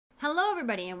Hello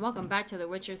everybody and welcome back to The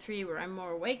Witcher 3 where I'm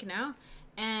more awake now.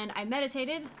 And I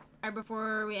meditated right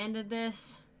before we ended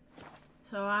this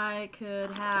so I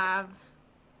could have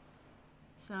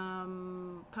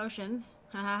some potions.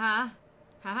 Ha ha ha.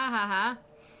 Ha ha ha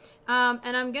ha.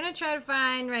 And I'm gonna try to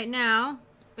find right now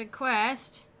the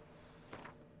quest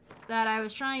that I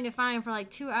was trying to find for like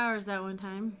 2 hours that one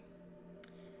time.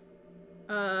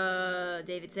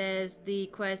 David says the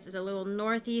quest is a little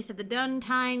northeast of the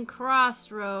Duntine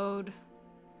Crossroad.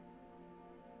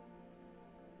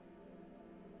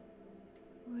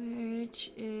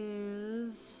 Which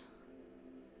is...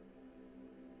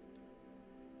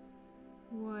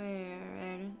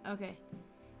 where? Okay.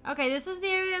 Okay, this is the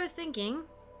area I was thinking.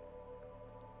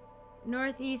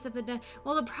 Northeast of the Dun...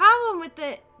 Well, the problem with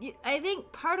the... I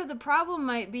think part of the problem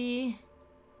might be...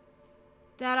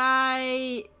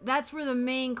 that's where the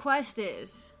main quest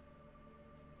is.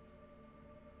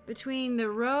 Between the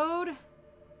road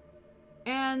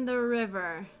and the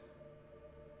river.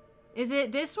 Is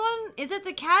it this one? Is it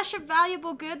the cache of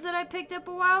valuable goods that I picked up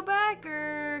a while back?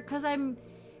 Or... because I'm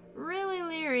really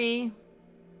leery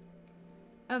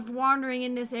of wandering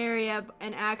in this area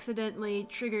and accidentally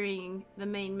triggering the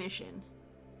main mission.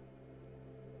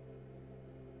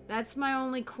 That's my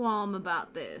only qualm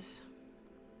about this.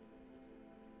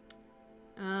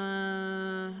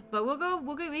 But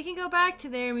we can go back to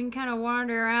there and we can kind of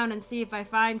wander around and see if I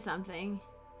find something.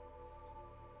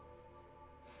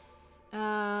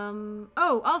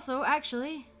 Oh, also,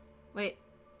 actually, wait.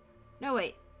 No,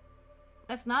 wait.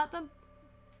 That's not the...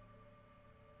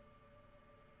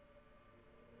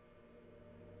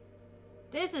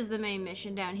 This is the main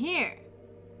mission down here.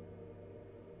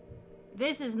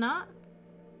 This is not...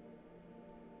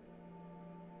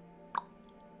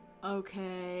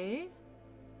 Okay.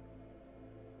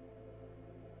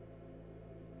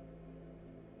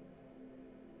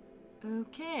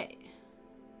 Okay.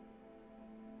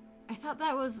 I thought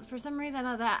that was, for some reason I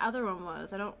thought that other one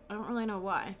was. I don't really know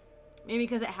why. Maybe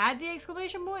because it had the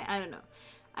exclamation point? I don't know.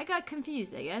 I got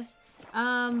confused, I guess.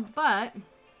 But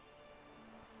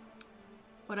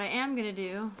what I am gonna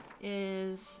do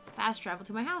is fast travel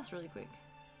to my house really quick.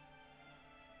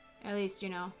 At least, you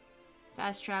know,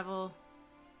 fast travel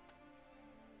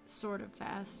sort of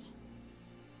fast.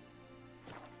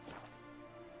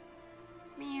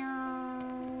 Meow.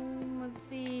 Let's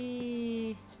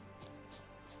see.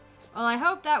 Well, I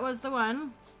hope that was the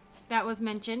one that was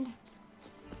mentioned.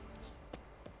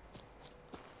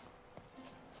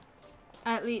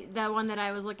 At least the one that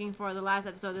I was looking for the last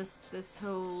episode, this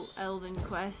whole elven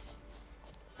quest.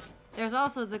 There's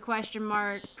also the question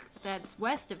mark that's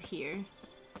west of here.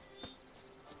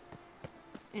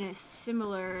 In a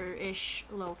similar-ish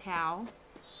locale.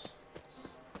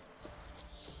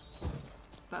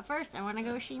 But first, I want to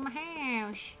go see my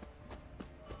house.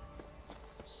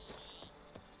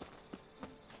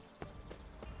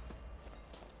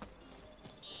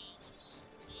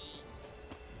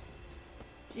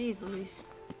 Jeez Louise.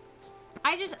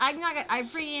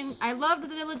 I love the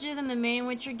villages in the main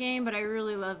Witcher game, but I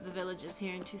really love the villages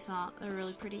here in Tucson. They're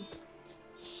really pretty.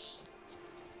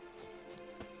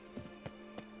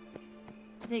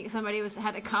 I think somebody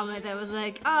had a comment that was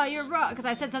like, "Oh, you're wrong," because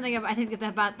I said something about, I think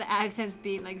about the accents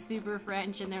being like super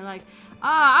French, and they're like,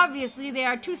 "Ah, obviously they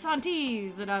are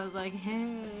Toussaintese," and I was like,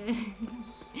 "Hey,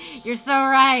 you're so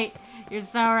right. You're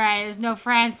so right. There's no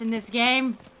France in this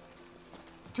game.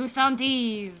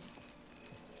 Toussaintese."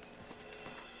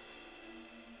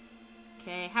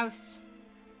 Okay, house.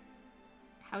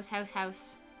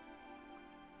 House.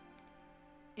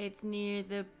 It's near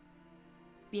the,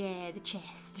 yeah, the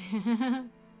chest.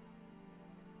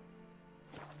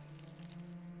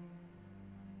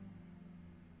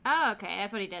 Oh, okay,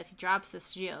 that's what he does. He drops the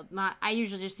shield. I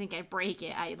usually just think I break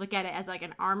it. I look at it as like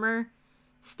an armor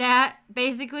stat,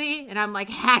 basically, and I'm like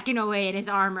hacking away at his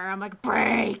armor. I'm like,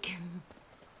 break!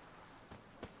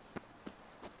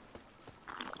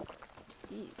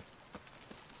 Jeez.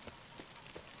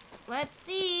 Let's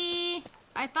see.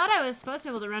 I thought I was supposed to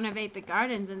be able to renovate the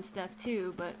gardens and stuff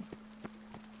too, but...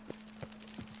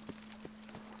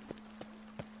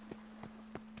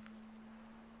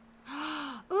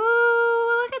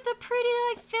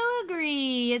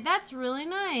 filigree. That's really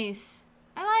nice.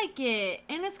 I like it.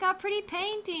 And it's got pretty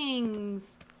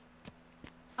paintings.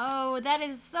 Oh, that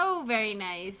is so very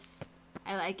nice.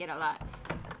 I like it a lot.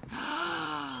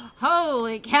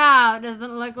 Holy cow. It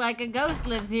doesn't look like a ghost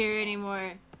lives here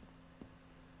anymore.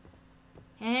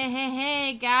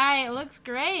 Hey, guy. It looks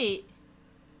great.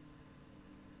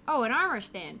 Oh, an armor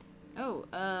stand. Oh,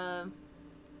 I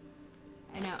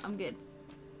know. I'm good.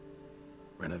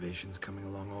 Renovations coming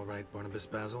along all right, Barnabas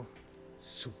Basil?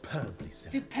 Superbly,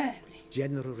 sir. Superbly.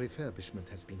 General refurbishment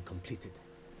has been completed.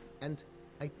 And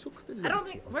I took the I don't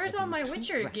liberty think. of Where's all adding my 2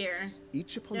 Witcher racks, gear?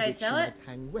 each upon Did I which sell you it? might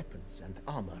hang weapons and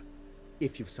armor,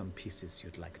 if you've some pieces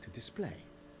you'd like to display.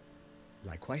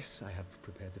 Likewise, I have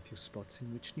prepared a few spots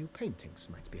in which new paintings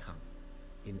might be hung.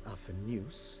 In other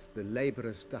news, the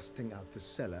laborers dusting out the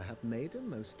cellar have made a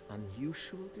most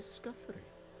unusual discovery.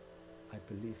 I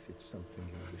believe it's something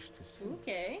you'll wish to see.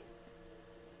 Okay.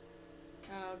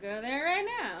 I'll go there right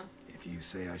now. If you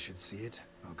say I should see it,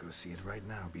 I'll go see it right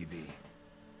now, BB.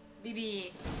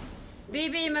 BB.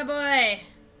 BB, my boy!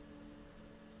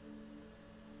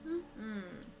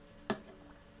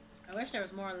 I wish there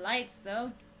was more lights,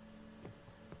 though.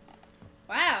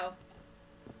 Wow.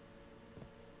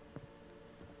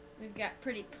 We've got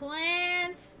pretty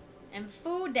plants and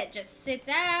food that just sits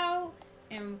out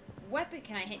and weapon.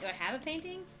 Can I hit? Do I have a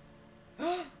painting?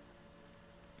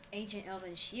 Ancient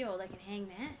elven shield. I can hang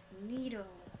that. Neato.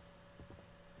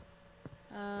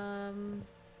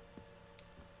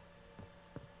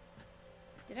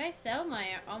 Did I sell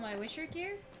all my Witcher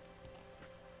gear?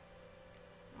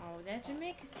 Oh, that would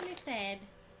make me sad.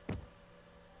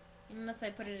 Unless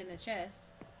I put it in the chest.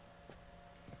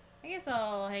 I guess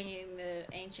I'll hang in the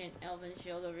ancient elven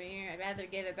shield over here. I'd rather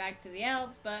give it back to the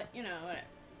elves, but, you know, whatever.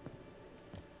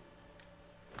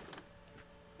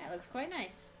 That looks quite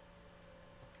nice.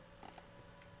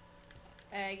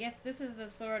 I guess this is the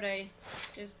sword I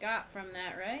just got from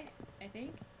that, right? I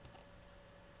think.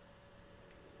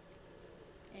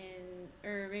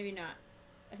 Or maybe not.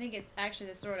 I think it's actually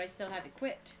the sword I still have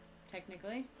equipped,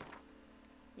 technically.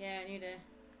 Yeah, I need to...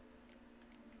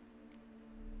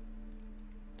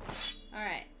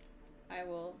 Alright. I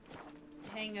will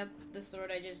hang up the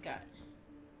sword I just got.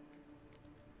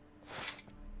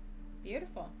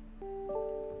 Beautiful.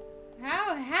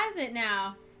 How has it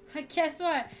now? Guess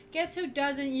what? Guess who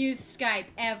doesn't use Skype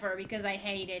ever because I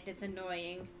hate it. It's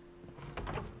annoying.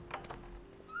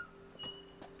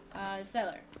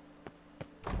 Cellar.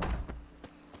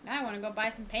 Now I want to go buy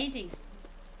some paintings.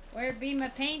 Where be my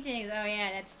paintings? Oh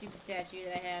yeah, that stupid statue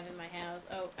that I have in my house.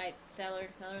 Oh, cellar.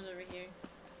 Cellar's over here.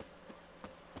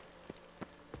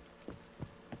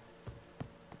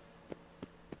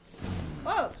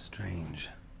 Whoa! Strange.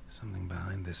 Something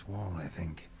behind this wall, I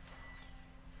think.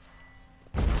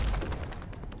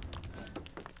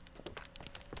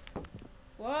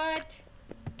 What?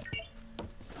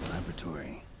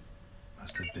 Laboratory.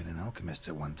 Must have been an alchemist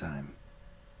at one time.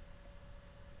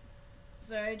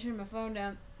 Sorry, I turned my phone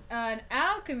down. An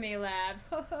alchemy lab.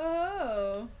 Ho ho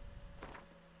ho.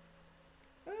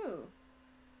 Ooh.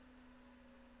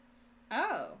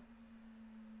 Oh.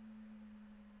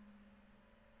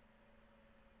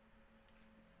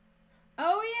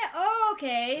 Oh yeah. Oh,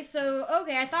 okay. So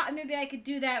okay, I thought maybe I could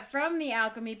do that from the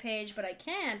alchemy page, but I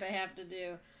can't. I have to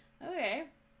do. Okay.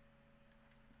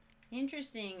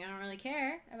 Interesting. I don't really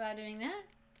care about doing that,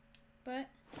 but.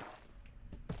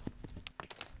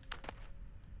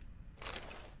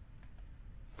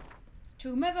 To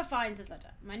whomever finds this letter,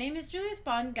 my name is Julius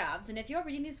Bond Gavs, and if you're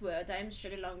reading these words, I am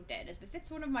surely long dead. As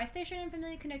befits one of my station and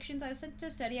familiar connections, I was sent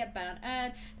to study at Ban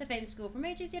Erd, the famed school for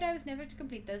mages, yet I was never to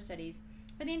complete those studies.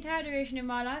 For the entire duration of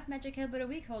my life, magic held but a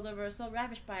weak hold over a soul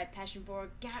ravished by a passion for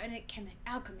organic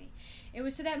alchemy. It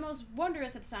was to that most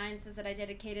wondrous of sciences that I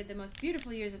dedicated the most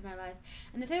beautiful years of my life,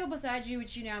 and the table beside you,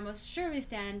 which you now must surely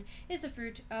stand, is the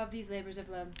fruit of these labors of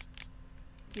love.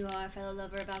 You are a fellow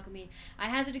lover of alchemy. I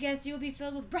hazard to guess you will be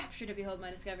filled with rapture to behold my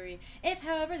discovery. If,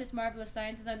 however, this marvelous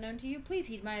science is unknown to you, please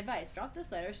heed my advice. Drop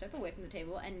this letter, step away from the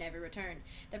table, and never return.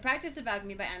 The practice of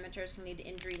alchemy by amateurs can lead to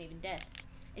injury and even death.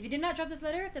 If you did not drop this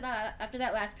letter after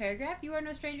that last paragraph, you are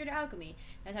no stranger to alchemy,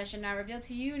 as I shall now reveal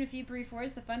to you in a few brief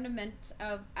words the fundamentals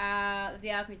of the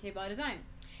alchemy table I designed.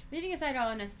 Leaving aside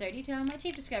all unnecessary detail, my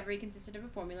chief discovery consisted of a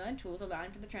formula and tools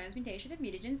allowing for the transmutation of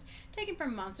mutagens taken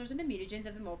from monsters into mutagens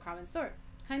of the more common sort.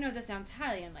 I know this sounds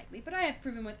highly unlikely, but I have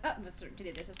proven with utmost certainty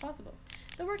that this is possible.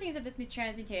 The workings of this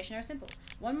transmutation are simple.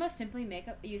 One must simply make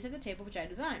use of the table which I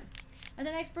designed. As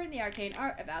an expert in the arcane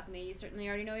art of alchemy, you certainly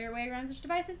already know your way around such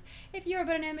devices. If you are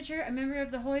but an amateur, a member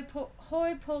of the hoi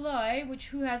polloi,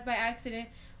 who has by accident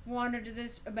wandered to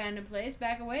this abandoned place,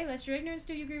 back away, lest your ignorance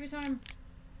do you grievous harm.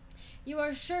 You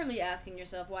are surely asking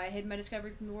yourself why I hid my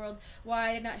discovery from the world, why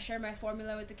I did not share my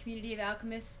formula with the community of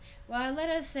alchemists. Well, let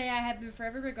us say I have been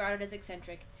forever regarded as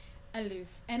eccentric,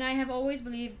 aloof, and I have always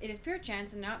believed it is pure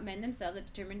chance and not men themselves that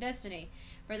determine destiny.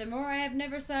 Furthermore, I have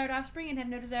never sired offspring and have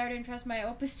no desire to entrust my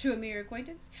opus to a mere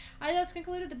acquaintance. I thus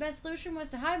concluded the best solution was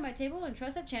to hide my table and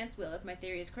trust that chance will, if my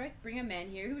theory is correct, bring a man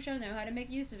here who shall know how to make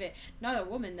use of it. Not a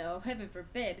woman, though, heaven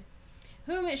forbid.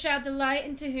 Whom it shall delight,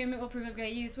 and to whom it will prove of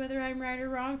great use. Whether I'm right or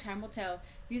wrong, time will tell.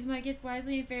 Use my gift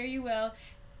wisely and fare you well.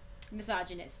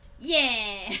 Misogynist.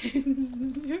 Yeah!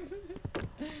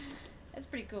 That's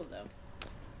pretty cool, though.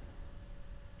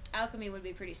 Alchemy would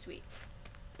be pretty sweet.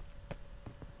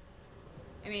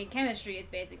 I mean, chemistry is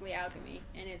basically alchemy,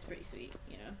 and it's pretty sweet,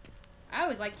 you know? I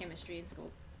always liked chemistry in school.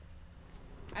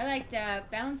 I liked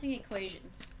balancing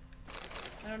equations.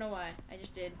 I don't know why. I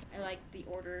just did. I liked the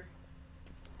order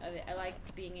of it. I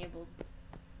liked being able,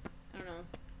 I don't know,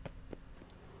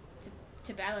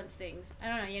 to balance things. I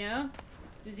don't know, you know?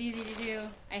 It was easy to do.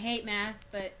 I hate math,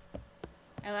 but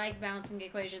I like balancing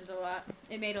equations a lot.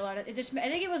 It made a lot of, I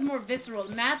think it was more visceral.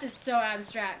 Math is so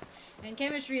abstract. And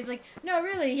chemistry is like, no,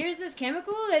 really, here's this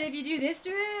chemical that if you do this to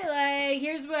it, like,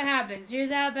 here's what happens.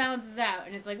 Here's how it balances out.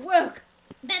 And it's like, whoa,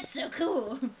 that's so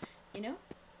cool. You know?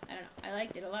 I don't know. I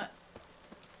liked it a lot.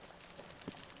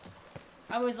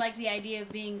 I always liked the idea of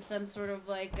being some sort of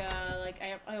like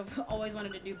I've always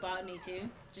wanted to do botany too,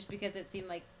 just because it seemed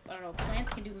like, I don't know,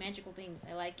 plants can do magical things.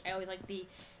 I always like the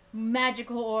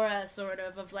magical aura sort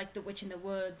of like the witch in the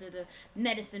woods or the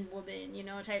medicine woman, you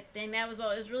know, type thing. That was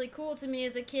always really cool to me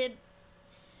as a kid.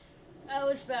 I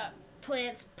always thought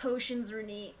plants, potions were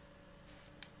neat.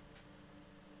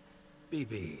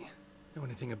 BB, know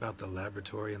anything about the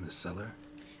laboratory in the cellar?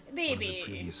 BB. One of the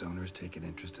previous owners take an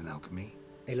interest in alchemy?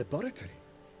 A laboratory?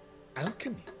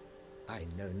 Alchemy? I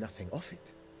know nothing of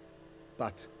it.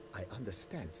 But I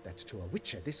understand that to a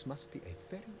witcher this must be a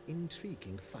very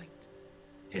intriguing find.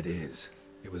 It is.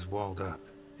 It was walled up.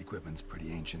 Equipment's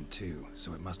pretty ancient too,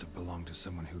 so it must have belonged to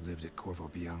someone who lived at Corvo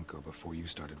Bianco before you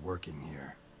started working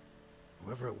here.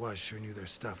 Whoever it was sure knew their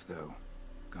stuff though.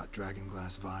 Got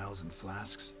dragonglass vials and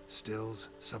flasks, stills,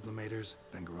 sublimators,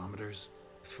 vengerometers.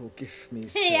 Forgive me,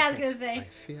 sir, Hey, I was gonna say. I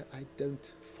fear I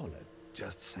don't follow.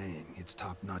 Just saying, it's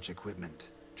top-notch equipment.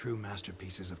 True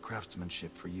masterpieces of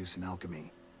craftsmanship for use in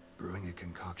alchemy. Brewing a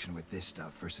concoction with this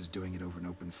stuff versus doing it over an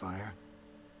open fire?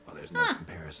 Well, there's no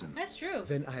comparison. That's true.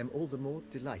 Then I am all the more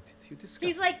delighted you discovered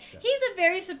He's like, it, sir. he's a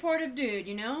very supportive dude,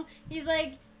 you know? He's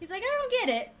like, I don't get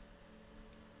it.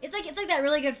 It's like that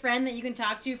really good friend that you can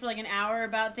talk to for like an hour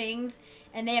about things,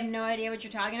 and they have no idea what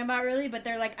you're talking about really, but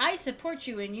they're like, I support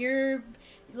you in your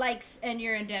likes and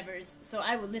your endeavors, so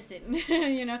I will listen,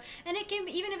 you know? And it can,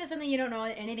 even if it's something you don't know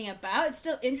anything about, it's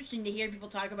still interesting to hear people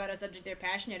talk about a subject they're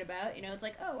passionate about, you know? It's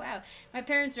like, oh wow, my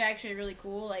parents are actually really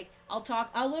cool. Like, I'll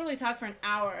literally talk for an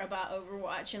hour about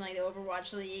Overwatch and like the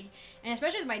Overwatch League, and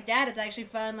especially with my dad, it's actually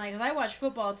fun, like, because I watch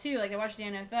football too, like I watch the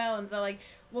NFL, and so like,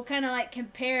 we'll kind of like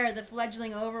compare the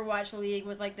fledgling Overwatch League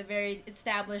with like the very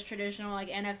established traditional like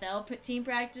NFL team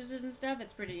practices and stuff.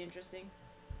 It's pretty interesting.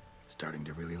 Starting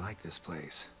to really like this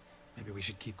place. Maybe we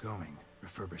should keep going.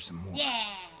 Refurbish some more. Yeah.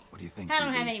 What do you think, I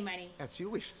don't BB? have any money. As you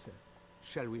wish, sir.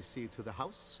 Shall we see to the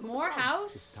house? Or More the grounds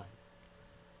house? this time?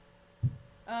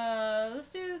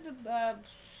 Let's do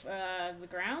the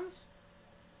grounds.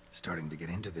 Starting to get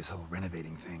into this whole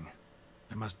renovating thing.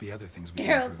 There must be other things we can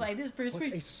Geralt's improve. like, this is pretty What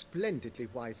sweet. a splendidly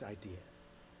wise idea.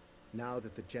 Now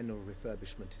that the general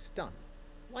refurbishment is done,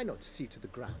 why not see to the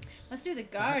grounds? Let's do the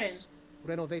garden. Perhaps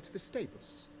renovate the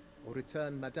stables, or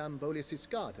return Madame Bolis's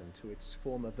garden to its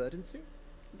former verdancy?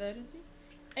 Verdancy?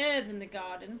 Herbs in the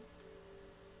garden.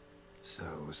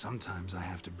 So, sometimes I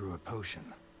have to brew a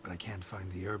potion, but I can't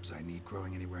find the herbs I need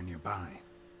growing anywhere nearby.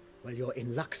 Well, you're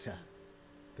in luck, sir.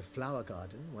 The flower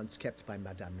garden, once kept by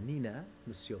Madame Nina,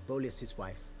 Monsieur Bolis's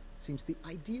wife, seems the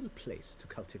ideal place to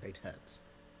cultivate herbs.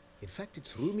 In fact,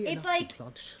 it's roomy It's enough like- to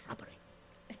plant shrubbery.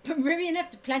 Roomy enough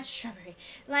to plant shrubbery.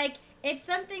 Like, it's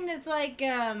something that's like,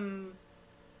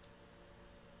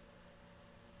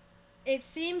 it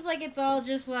seems like it's all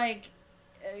just like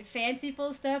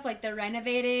fanciful stuff, like the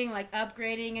renovating, like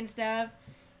upgrading and stuff.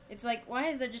 It's like, why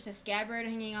is there just a scabbard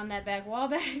hanging on that back wall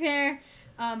back there?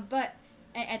 But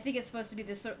I think it's supposed to be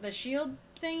the shield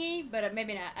thingy, but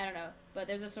maybe not. I don't know. But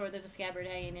there's a sword, there's a scabbard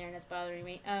hanging there, and it's bothering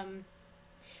me.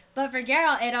 But for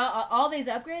Geralt, all these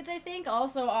upgrades, I think,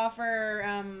 also offer,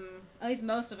 at least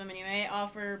most of them anyway,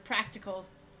 offer practical,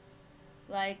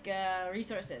 like,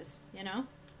 resources, you know?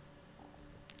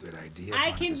 Good idea.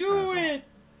 I can Barnabas do Basil. it!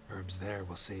 Herbs there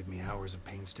will save me hours of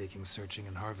painstaking searching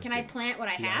and harvesting. Can I plant what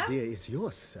I The have? idea is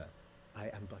yours, sir. I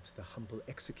am but the humble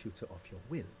executor of your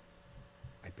will.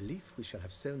 I believe we shall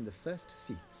have sown the first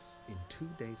seeds in 2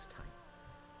 days' time.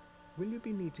 Will you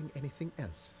be needing anything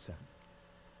else, sir?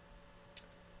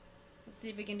 Let's see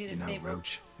if we can do the You know, stable.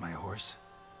 Roach, my horse?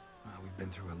 We've been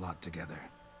through a lot together.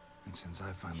 And since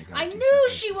I finally got I a decent knew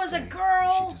place she to was a stay,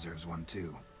 girl! she deserves one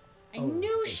too. I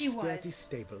knew a she sturdy was.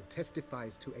 stable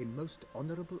testifies to a most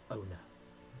honorable owner.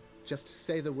 Just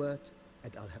say the word,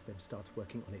 and I'll have them start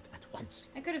working on it at once.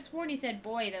 I could have sworn he said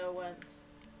boy, though, once.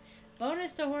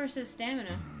 Bonus to horse's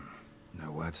stamina.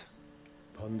 Know what?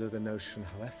 Ponder the notion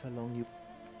however long you...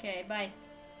 Okay, bye.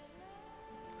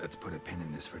 Let's put a pin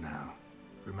in this for now.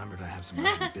 Remembered I have some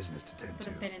urgent business to tend Let's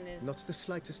to. put a pin in this. Not the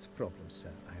slightest problem,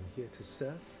 sir. I am here to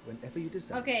serve whenever you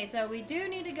desire. Okay, so we do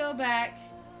need to go back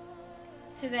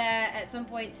to that at some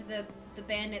point to the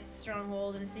bandit's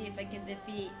stronghold and see if I can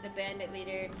defeat the bandit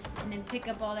leader and then pick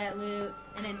up all that loot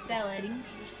and then sell it.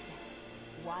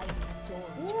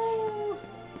 Woo!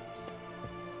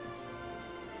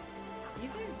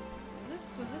 These are...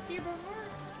 Was this here before?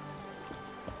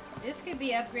 This could be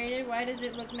upgraded. Why does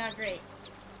it look not great?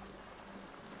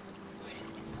 Why does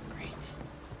it look great?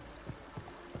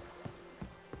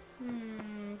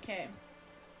 Okay.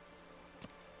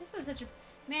 This is such a...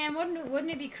 Man,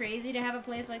 wouldn't it be crazy to have a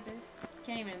place like this?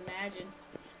 Can't even imagine.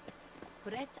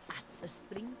 Brett adds a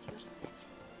spring to your step.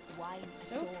 Wine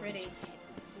So pretty.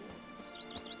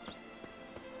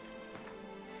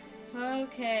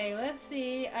 Okay, let's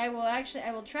see. I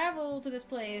will travel to this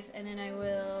place and then I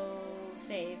will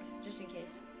save, just in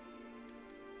case.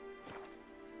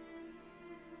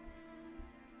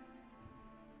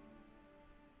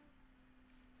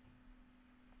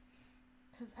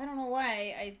 Because I don't know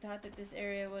why I thought that this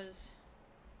area was...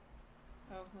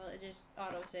 Oh, well, it just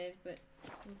auto-saved, but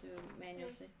we'll do manual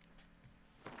save.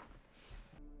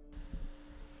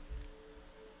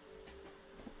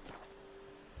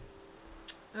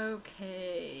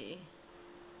 Okay.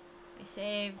 I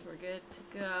saved. We're good to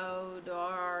go.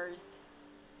 North.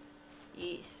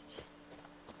 East.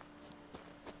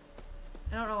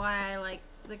 I don't know why I like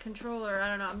the controller. I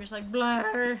don't know. I'm just like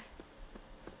blur.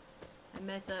 I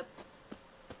mess up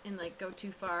and like go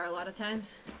too far a lot of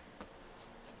times.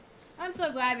 I'm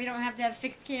so glad we don't have to have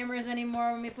fixed cameras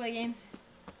anymore when we play games.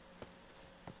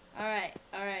 Alright,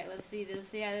 let's see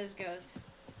how this goes.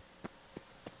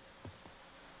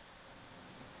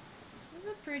 This is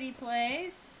a pretty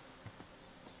place.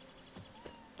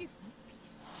 Give me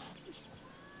peace, please.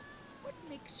 What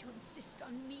makes you insist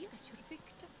on me as your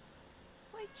victim?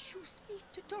 Why choose me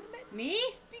to torment? Me?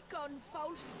 Begone,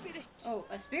 foul spirit. Oh,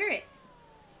 a spirit.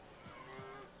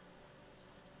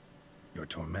 You're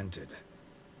tormented.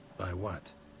 By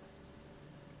what?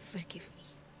 Forgive me,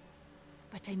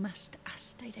 but I must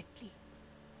ask directly.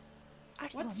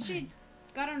 What's she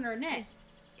got on her neck?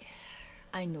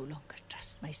 I no longer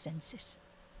trust my senses.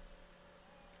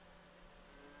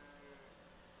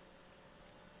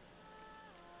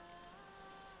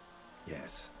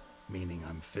 Yes. Meaning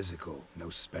I'm physical, no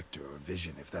specter or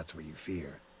vision if that's what you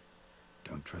fear.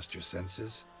 Don't trust your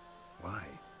senses? Why?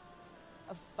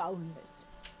 A foulness,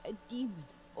 a demon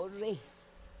or wraith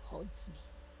haunts me,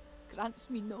 grants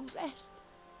me no rest.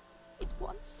 It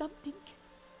wants something.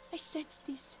 I sense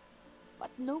this,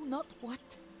 but know not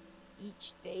what.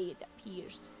 Each day it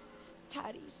appears,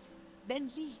 tarries,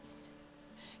 then leaves.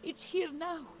 It's here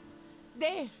now,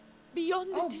 there,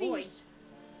 beyond the trees.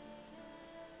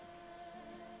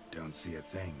 Don't see a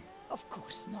thing. Of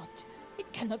course not.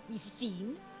 It cannot be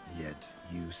seen. Yet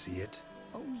you see it?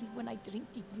 Only when I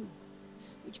drink the brew,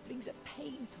 which brings a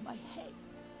pain to my head,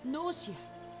 nausea.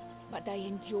 But I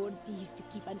endured these to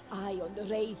keep an eye on the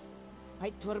wraith,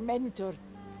 my tormentor.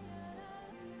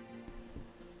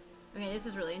 Okay, this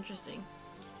is really interesting.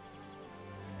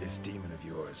 This demon of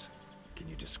yours, can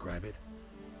you describe it?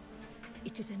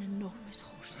 It is an enormous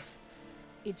horse,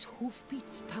 its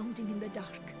hoofbeats pounding in the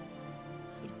dark.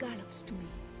 It gallops to me,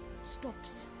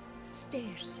 stops,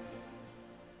 stares,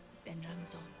 then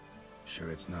runs on.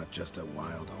 Sure it's not just a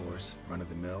wild horse,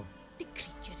 run-of-the-mill? The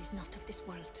creature is not of this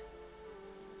world.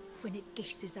 When it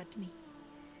gazes at me,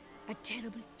 a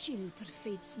terrible chill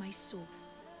pervades my soul.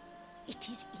 It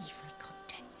is evil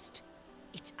condensed,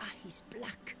 its eyes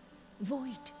black,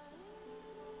 void.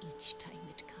 Each time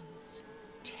it comes,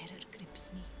 terror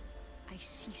grips me. I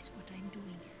cease what I'm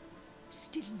doing,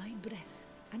 still my breath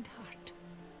and heart.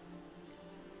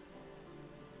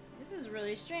 This is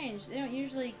really strange. They don't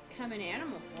usually come in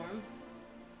animal form.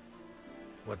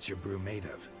 What's your brew made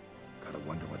of? Gotta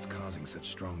wonder what's causing such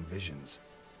strong visions.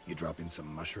 You drop in some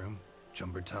mushroom,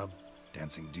 jumper tub,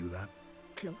 dancing dewlap?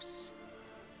 Close.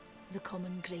 The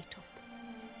common grey top.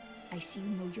 I see you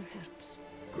know your herbs.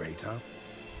 Grey top?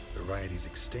 Variety's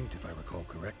extinct if I recall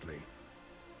correctly.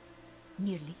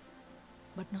 Nearly,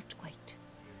 but not quite.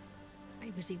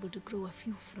 I was able to grow a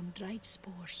few from dried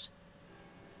spores.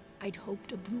 I'd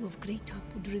hoped a brew of grey top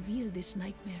would reveal this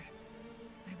nightmare.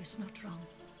 I was not wrong.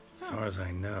 As far as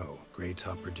I know, grey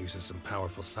top produces some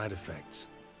powerful side effects.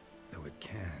 Though it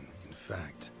can, in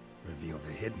fact, reveal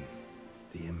the hidden,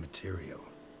 the immaterial.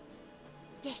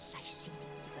 Yes, I see the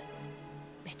evil.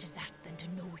 Better that than to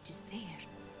know it is there,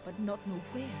 but not know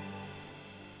where.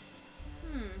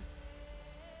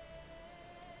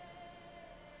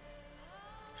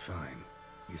 Fine.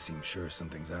 You seem sure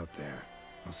something's out there.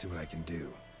 I'll see what I can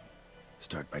do.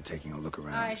 Start by taking a look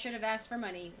around. I should have asked for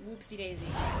money. Whoopsie daisy.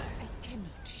 I cannot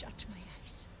shut my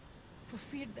eyes, for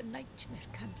fear the nightmare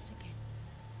comes again.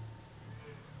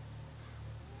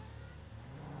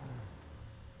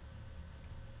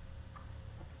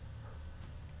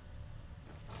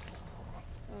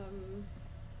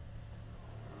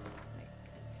 Wait,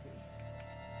 let's see.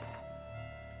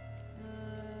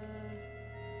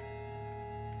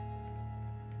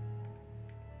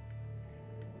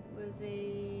 Was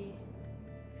a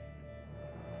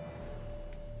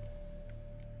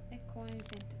Bitcoin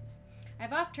Phantoms.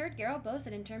 I've oft heard Geralt boast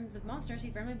that in terms of monsters, he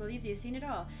firmly believes he has seen it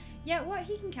all. Yet what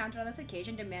he encountered on this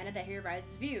occasion demanded that he revise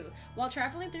his view. While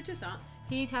traveling through Toussaint,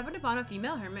 he happened upon a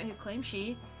female hermit who claimed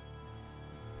she,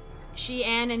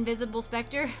 an invisible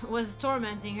specter, was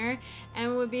tormenting her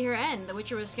and would be her end. The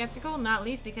Witcher was skeptical, not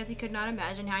least because he could not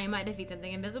imagine how he might defeat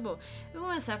something invisible. The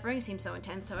woman's suffering seemed so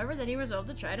intense, however, that he resolved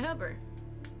to try to help her.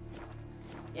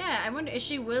 Yeah, I wonder, is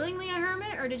she willingly a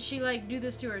hermit, or did she, like, do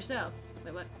this to herself?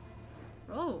 Wait, what?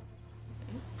 Oh.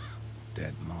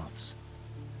 Dead moths.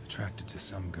 Attracted to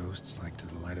some ghosts like to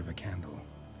the light of a candle.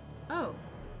 Oh.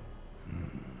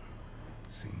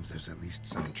 Seems there's at least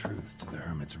some truth to the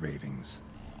hermit's ravings.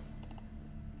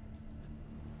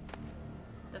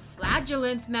 The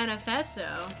Flagellant's Manifesto.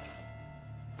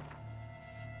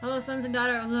 Hello, sons and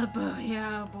daughter of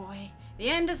Labodia, oh boy. The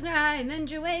end is nigh,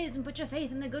 mend your ways and put your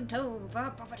faith in the good tone, for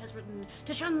our prophet has written,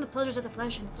 to shun the pleasures of the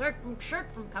flesh and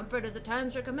shirk from comfort as at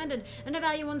times recommended, and to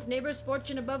value one's neighbor's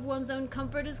fortune above one's own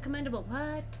comfort is commendable.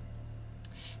 What?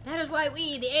 That is why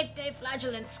we, the 8th-day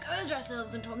Flagellants, scourge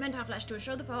ourselves and torment our flesh to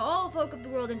assure that all folk of the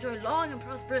world enjoy long and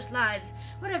prosperous lives.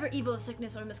 Whatever evil,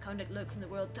 sickness, or misconduct lurks in the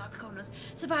world, dark corners,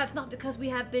 survives not because we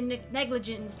have been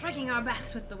negligent in striking our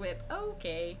backs with the whip.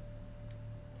 Okay.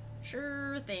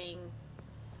 Sure thing.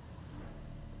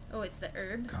 Oh, it's the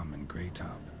herb? Common grey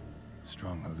top.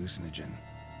 Strong hallucinogen.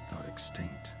 Thought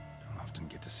extinct. Don't often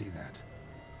get to see that.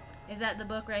 Is that the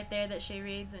book right there that she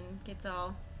reads and gets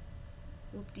all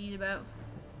whoop-deed about?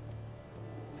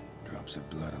 Drops of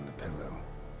blood on the pillow.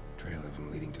 Trail of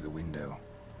him leading to the window.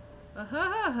 Oh,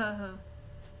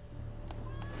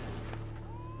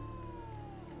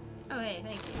 hey,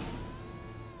 thank you.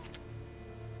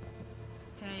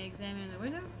 Can I examine the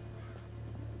window?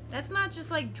 That's not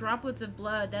just like droplets of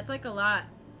blood, that's like a lot.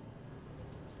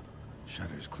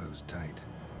 Shutters closed tight.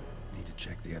 Need to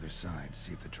check the other side,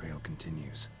 see if the trail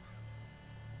continues.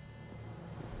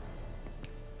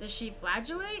 Does she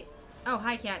flagellate? Oh,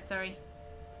 hi cat, sorry.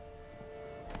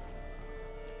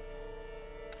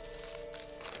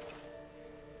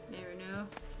 Never know.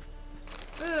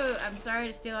 Ooh, I'm sorry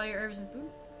to steal all your herbs and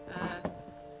food.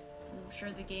 I'm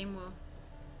sure the game will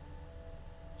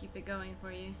keep it going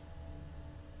for you.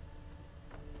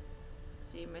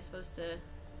 See, am I supposed to...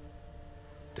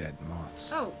 Dead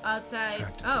moths. Oh, outside.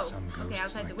 Attracted Oh, to some okay, ghosts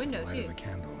outside like the window, to the light too. of a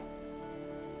candle.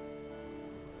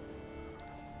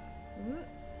 Ooh.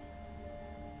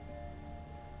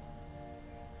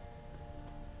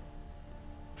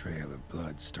 Trail of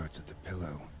blood starts at the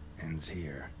pillow, ends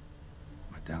here.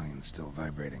 Medallion's still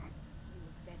vibrating. You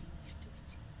were very near to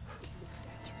it. It looked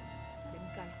at you, then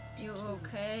galloped You into your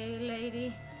okay,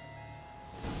 lady?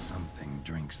 Something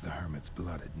drinks the hermit's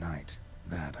blood at night.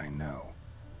 That I know.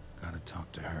 Gotta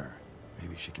talk to her.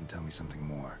 Maybe she can tell me something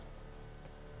more.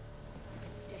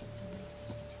 Dead on my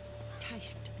feet,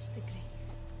 tired as the grave.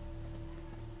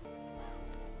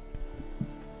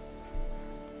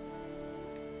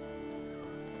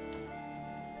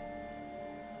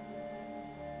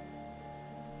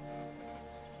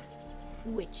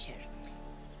 Witcher.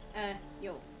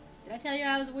 Yo. Did I tell you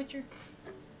I was a Witcher?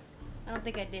 I don't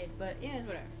think I did, but yeah, it's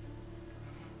whatever.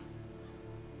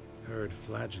 Heard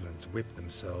flagellants whip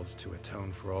themselves to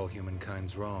atone for all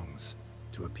humankind's wrongs.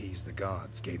 To appease the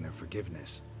gods, gain their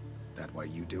forgiveness. That why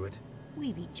you do it?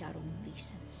 We've each our own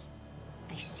reasons.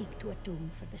 I seek to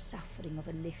atone for the suffering of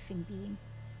a living being,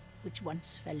 which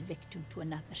once fell victim to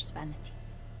another's vanity.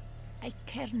 I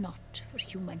care not for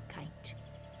humankind,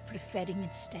 preferring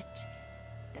instead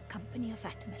the company of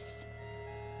animals.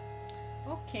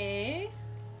 Okay.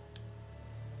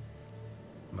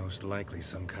 Most likely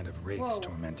some kind of wraiths Whoa.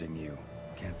 tormenting you.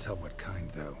 Can't tell what kind,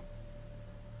 though.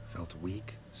 Felt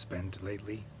weak, spent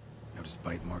lately? Noticed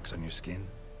bite marks on your skin?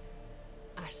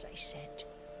 As I said,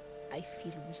 I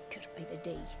feel weaker by the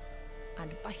day.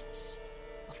 And bites,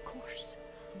 of course.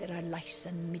 There are lice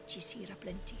and midges here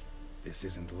aplenty. This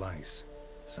isn't lice.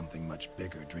 Something much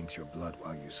bigger drinks your blood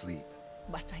while you sleep.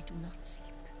 But I do not sleep.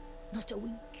 Not a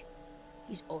wink.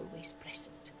 He's always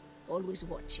present, always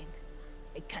watching.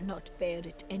 I cannot bear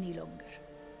it any longer.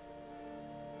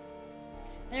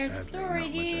 There's a story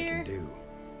not much I here. can do.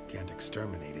 Can't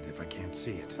exterminate it if I can't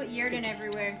see it. Put Yerden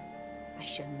everywhere. I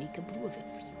shall make a brew of it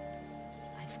for you.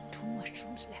 I've 2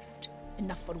 mushrooms left,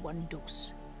 enough for 1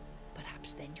 dose.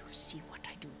 Perhaps then you'll see what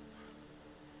I do.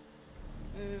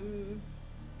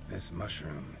 This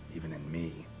mushroom, even in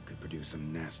me, could produce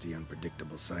some nasty,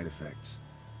 unpredictable side effects.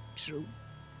 True.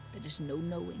 There is no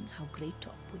knowing how Grey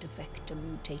Top would affect a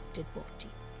mutated body.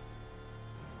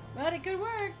 But it could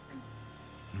work.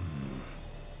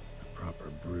 A proper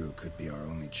brew could be our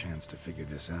only chance to figure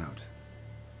this out.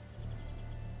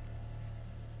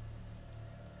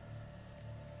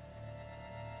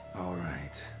 All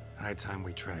right. High time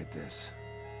we tried this.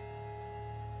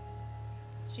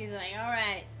 She's like,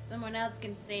 alright, someone else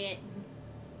can see it.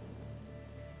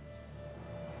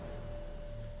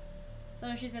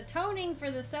 So she's atoning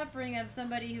for the suffering of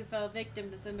somebody who fell victim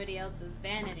to somebody else's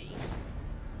vanity.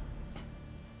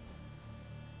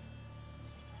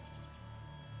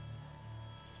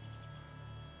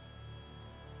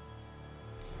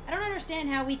 I don't understand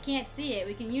how we can't see it.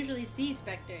 We can usually see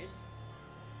specters.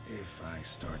 If I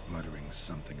start muttering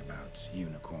something about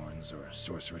unicorns or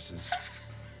sorceresses,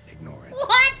 ignore it.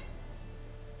 What?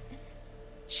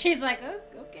 She's like, oh,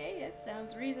 okay, that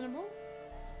sounds reasonable.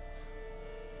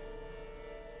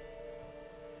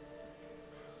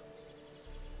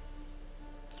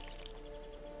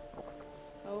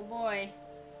 Oh boy.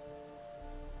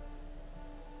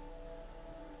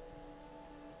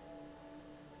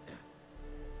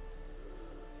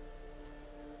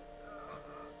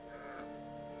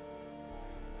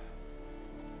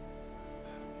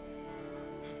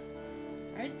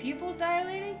 Are his pupils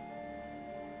dilating?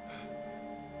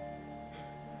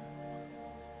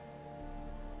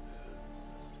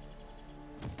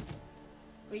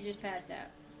 We just passed out.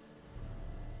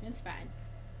 It's fine.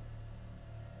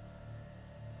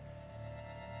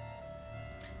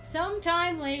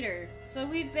 Sometime later. So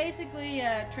we've basically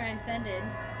transcended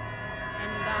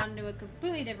and gone to a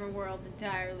completely different world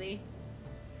entirely.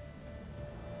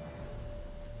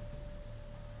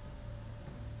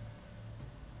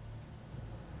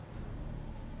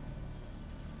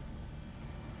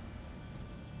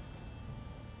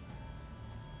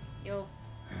 Yo.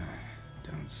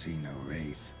 Don't see no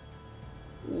wraith.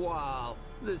 Wow,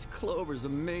 this clover's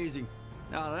amazing.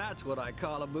 Now that's what I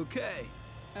call a bouquet.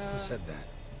 Who said that?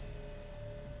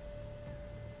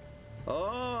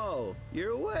 Oh,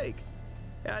 you're awake.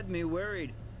 Had me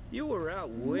worried. You were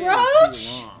out way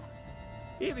Roach! too long.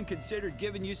 Even considered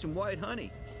giving you some white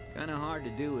honey. Kinda hard to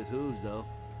do with hooves, though.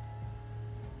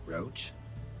 Roach?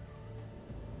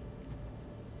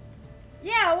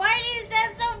 Yeah, why do you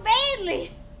sound so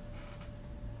badly?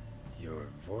 Your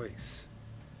voice.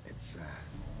 It's,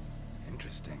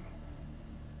 interesting.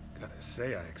 Gotta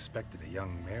say, I expected a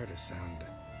young mare to sound,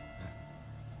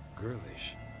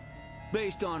 girlish.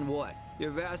 Based on what?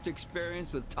 Your vast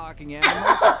experience with talking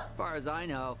animals? As far as I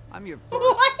know, I'm your first.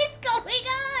 What is going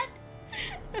on?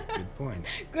 Good point.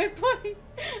 Good point.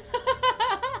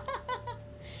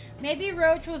 Maybe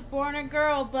Roach was born a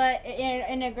girl, but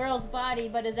in a girl's body,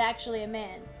 but is actually a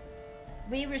man.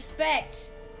 We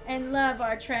respect and love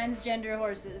our transgender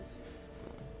horses.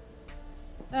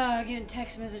 Oh, I'm getting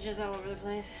text messages all over the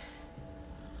place.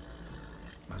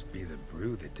 Must be the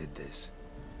brew that did this.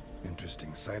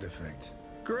 Interesting side effect.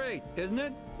 Great, isn't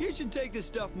it? You should take this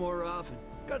stuff more often.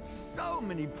 Got so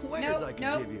many pointers I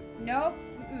can give you. Nope.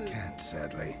 Can't,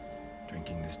 sadly.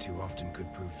 Drinking this too often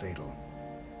could prove fatal.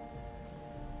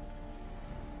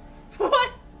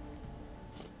 What?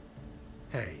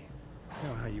 Hey, you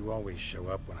know how you always show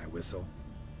up when I whistle?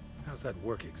 How's that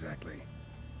work exactly?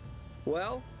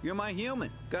 Well, you're my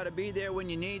human. Gotta be there when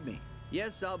you need me.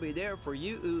 Yes, I'll be there for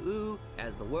you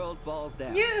as the world falls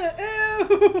down.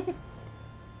 You.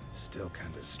 Still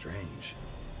kinda strange.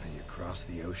 How you cross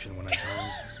the ocean when at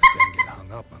times, then get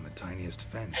hung up on the tiniest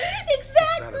fence.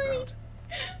 Exactly. What's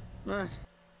that about?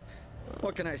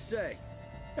 What can I say?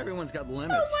 Everyone's got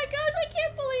limits. Oh my gosh, I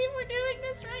can't believe we're doing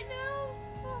this right now.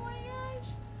 Oh my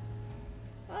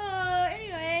gosh.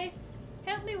 Anyway,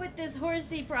 help me with this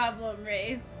horsey problem,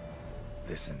 Ray.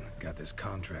 Listen, got this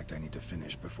contract I need to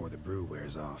finish before the brew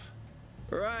wears off.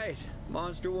 Right.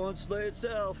 Monster won't slay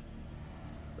itself.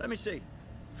 Let me see.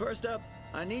 First up,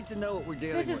 I need to know what we're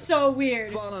dealing with. This is so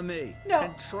weird. Follow me. No.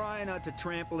 And try not to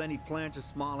trample any plants or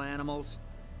small animals.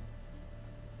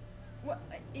 What?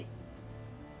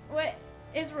 What?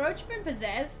 Is Roach been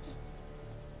possessed?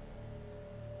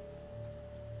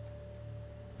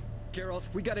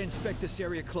 Geralt, we gotta inspect this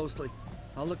area closely.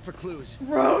 I'll look for clues.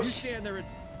 Roach. You stand there and...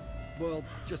 well,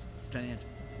 just stand.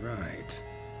 Right.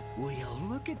 Will you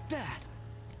look at that?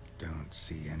 Don't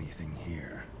see anything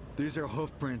here. These are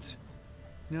hoof prints.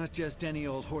 Not just any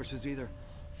old horses either.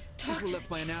 These were left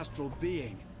by an astral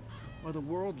being.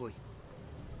 Otherworldly.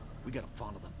 We gotta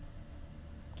follow them.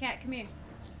 Cat, come here.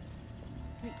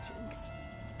 Greetings.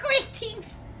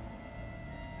 Greetings!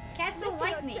 Cats don't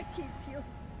like me. To keep you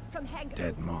from hanging.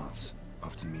 Dead moths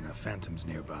often mean a phantom's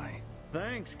nearby.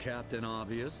 Thanks, Captain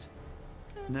Obvious.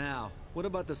 Now, what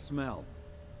about the smell?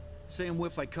 Same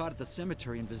whiff I caught at the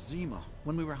cemetery in Vizima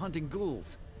when we were hunting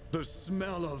ghouls. The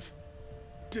smell of...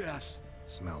 death.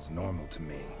 Smells normal to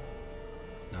me.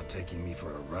 Not taking me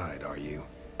for a ride, are you?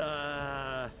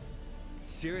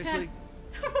 Seriously?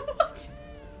 What?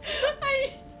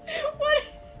 What?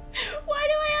 Why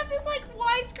do I have this like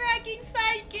wisecracking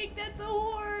sidekick that's a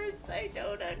horse? I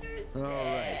don't understand. All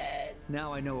right.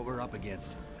 Now I know what we're up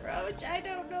against. Roach, I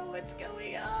don't know what's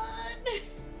going on.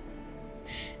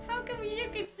 How come you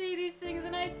can see these things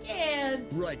and I can't?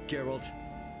 Right, Geralt.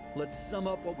 Let's sum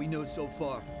up what we know so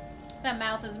far. That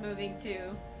mouth is moving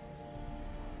too.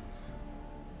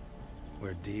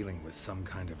 We're dealing with some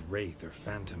kind of wraith or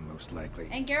phantom, most likely.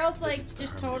 And Geralt's like Visits the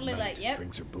just hermit totally at like, night, yep.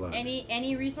 drinks her blood.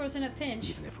 Any resource in a pinch.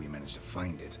 Even if we manage to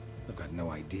find it, I've got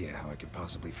no idea how I could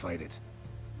possibly fight it.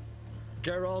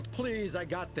 Geralt, please, I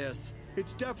got this.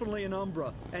 It's definitely an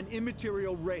Umbra, an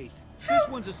immaterial wraith. This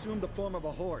one's assumed the form of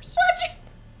a horse.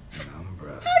 An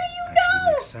Umbra. How do you actually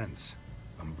know? Makes sense.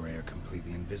 Umbra are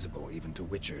completely invisible, even to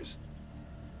witchers.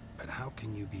 But how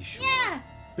can you be sure? Yeah.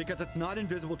 Because it's not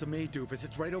invisible to me, Doofus.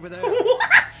 It's right over there.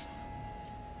 What?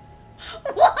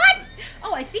 What?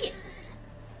 Oh, I see it.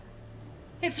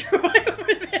 It's right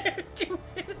over there,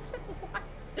 Doofus. What?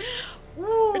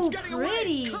 Ooh, It's getting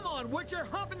pretty. away. Come on, Witcher,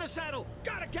 hop in the saddle.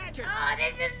 Gotta catch it. Oh,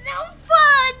 this is so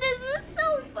fun. This is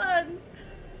so fun.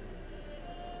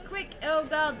 Quick. Oh,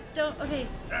 God. Don't. Okay.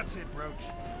 That's it, Roach.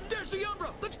 There's the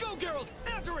Umbra. Let's go, Geralt.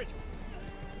 After it.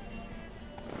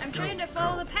 I'm trying to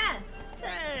follow the path.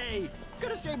 Hey,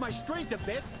 gotta save my strength a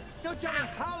bit. No telling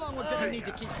how long we're gonna need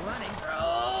to keep running.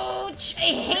 Roach, I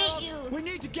hate Geralt, you. we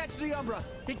need to get to the Umbra.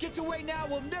 It gets away now,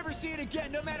 we'll never see it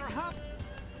again, no matter how...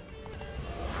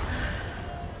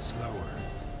 Slower.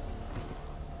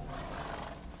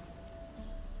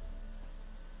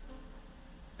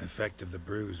 Effect of the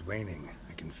bruise waning.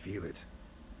 I can feel it.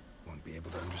 Won't be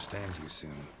able to understand you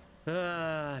soon.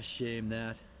 Ah, shame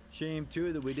that. Shame,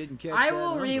 too, that we didn't catch I that will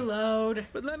Umbra. reload.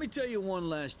 But let me tell you one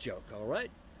last joke, all right?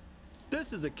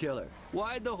 This is a killer.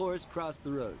 Why'd the horse cross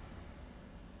the road?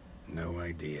 No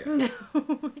idea.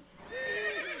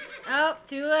 Oh,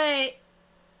 too late.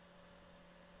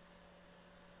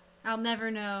 I'll never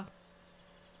know.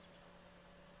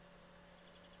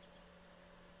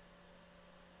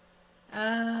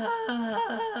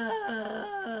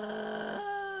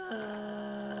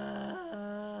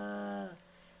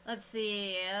 Let's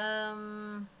see.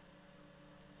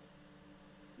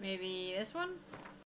 Maybe this one?